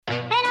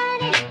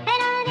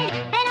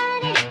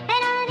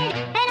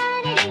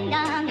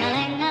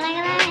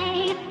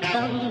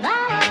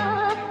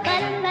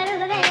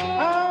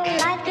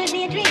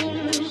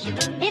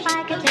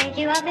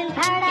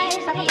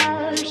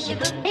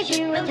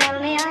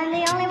I'm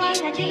the only one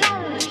that you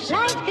love.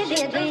 Life could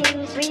be a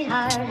dream,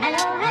 sweetheart.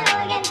 Hello,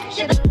 hello again.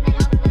 Shaboom.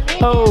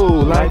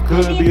 Oh, life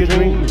could be a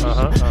dream.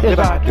 If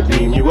I could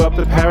beam you up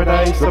to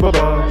paradise up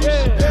above.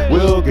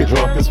 We'll get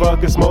drunk as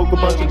fuck and smoke a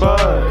bunch of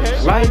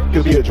bud. Life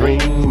could be a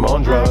dream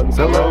on drugs.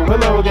 Hello,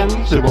 hello again.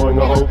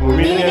 Shaboom, I hope we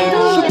meet again.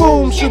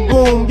 Shaboom,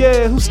 shaboom,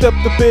 yeah, who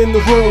stepped up in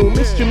the room?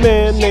 It's your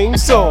man named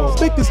Saul.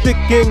 Biggest dick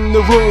in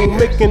the room,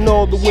 making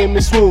all the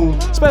women swoon.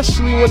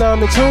 Especially when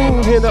I'm in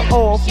tune, hit her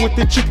off with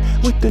the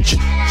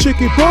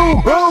chicky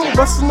boom, boom.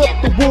 Busting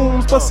up the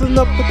wombs, busting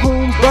up the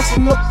pooms,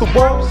 busting up the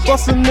walls,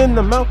 busting in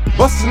the mouth,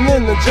 busting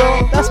in the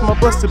jaw. That's my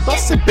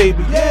busted,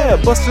 baby, yeah,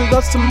 busted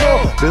up some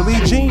more. Billie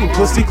Jean,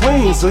 pussy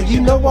clean, so you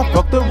know I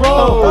fucked her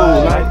raw.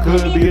 Oh, life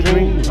could be a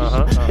dream.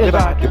 If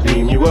I could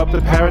beam you up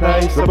to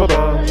paradise up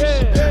above.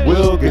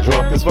 We'll get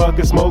drunk as fuck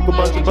and smoke a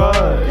bunch of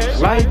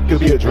bud. Life could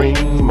be a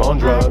dream on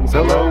drugs.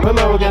 Hello,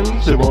 hello again.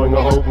 Shaboom,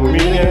 I hope we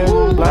meet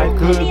again. Life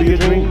could be a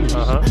dream.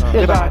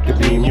 If I could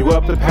beam you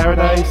up to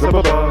paradise up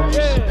above.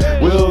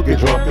 We'll get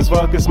drunk as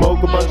fuck and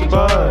smoke a bunch of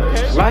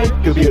bud. Life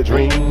could be a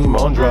dream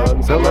on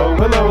drugs. Hello,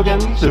 hello again.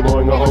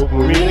 Shaboom, I hope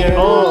we meet again.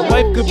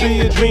 Life could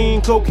be a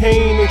dream,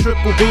 cocaine and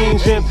triple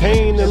beans,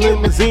 champagne and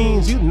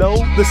limousines. You know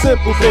the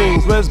simple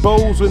things.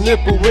 Lesbos with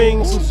nipple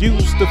rings, who's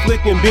used to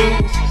flicking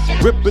beans,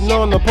 ripping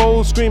on the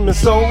pole, screaming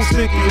so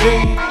sticky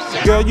lean.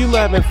 Girl, you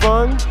having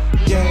fun?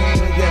 Yeah,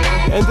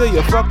 yeah. And do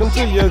you fuck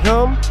until you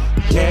come?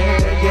 Yeah,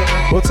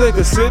 yeah. Well, take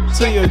a sip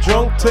till you're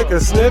drunk, take a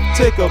sniff,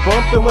 take a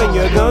bump, and when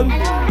you're done.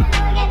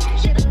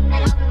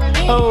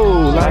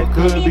 Oh, life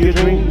could be a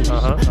dream.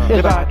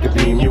 If I could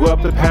beam you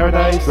up to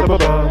paradise up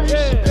above.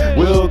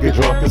 We'll get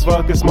drunk as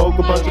fuck and smoke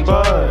a bunch of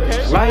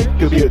bud. Life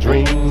could be a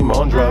dream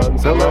on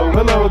drugs. Hello,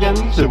 hello again.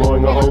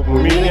 Shaboom, I hope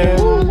we meet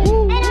again.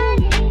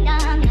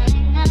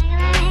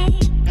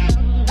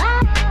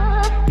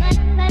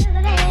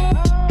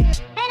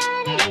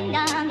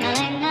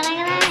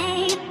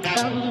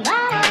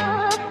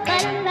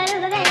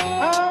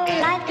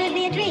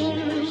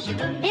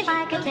 If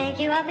I could take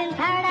you up in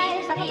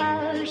paradise up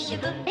above,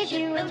 if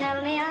you would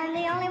tell me I'm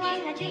the only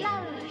one that you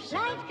love,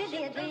 life could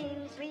be a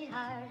dream,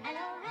 sweetheart.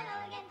 Hello,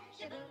 hello again.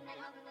 Shaboom, and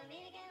hope we'll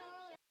meet again.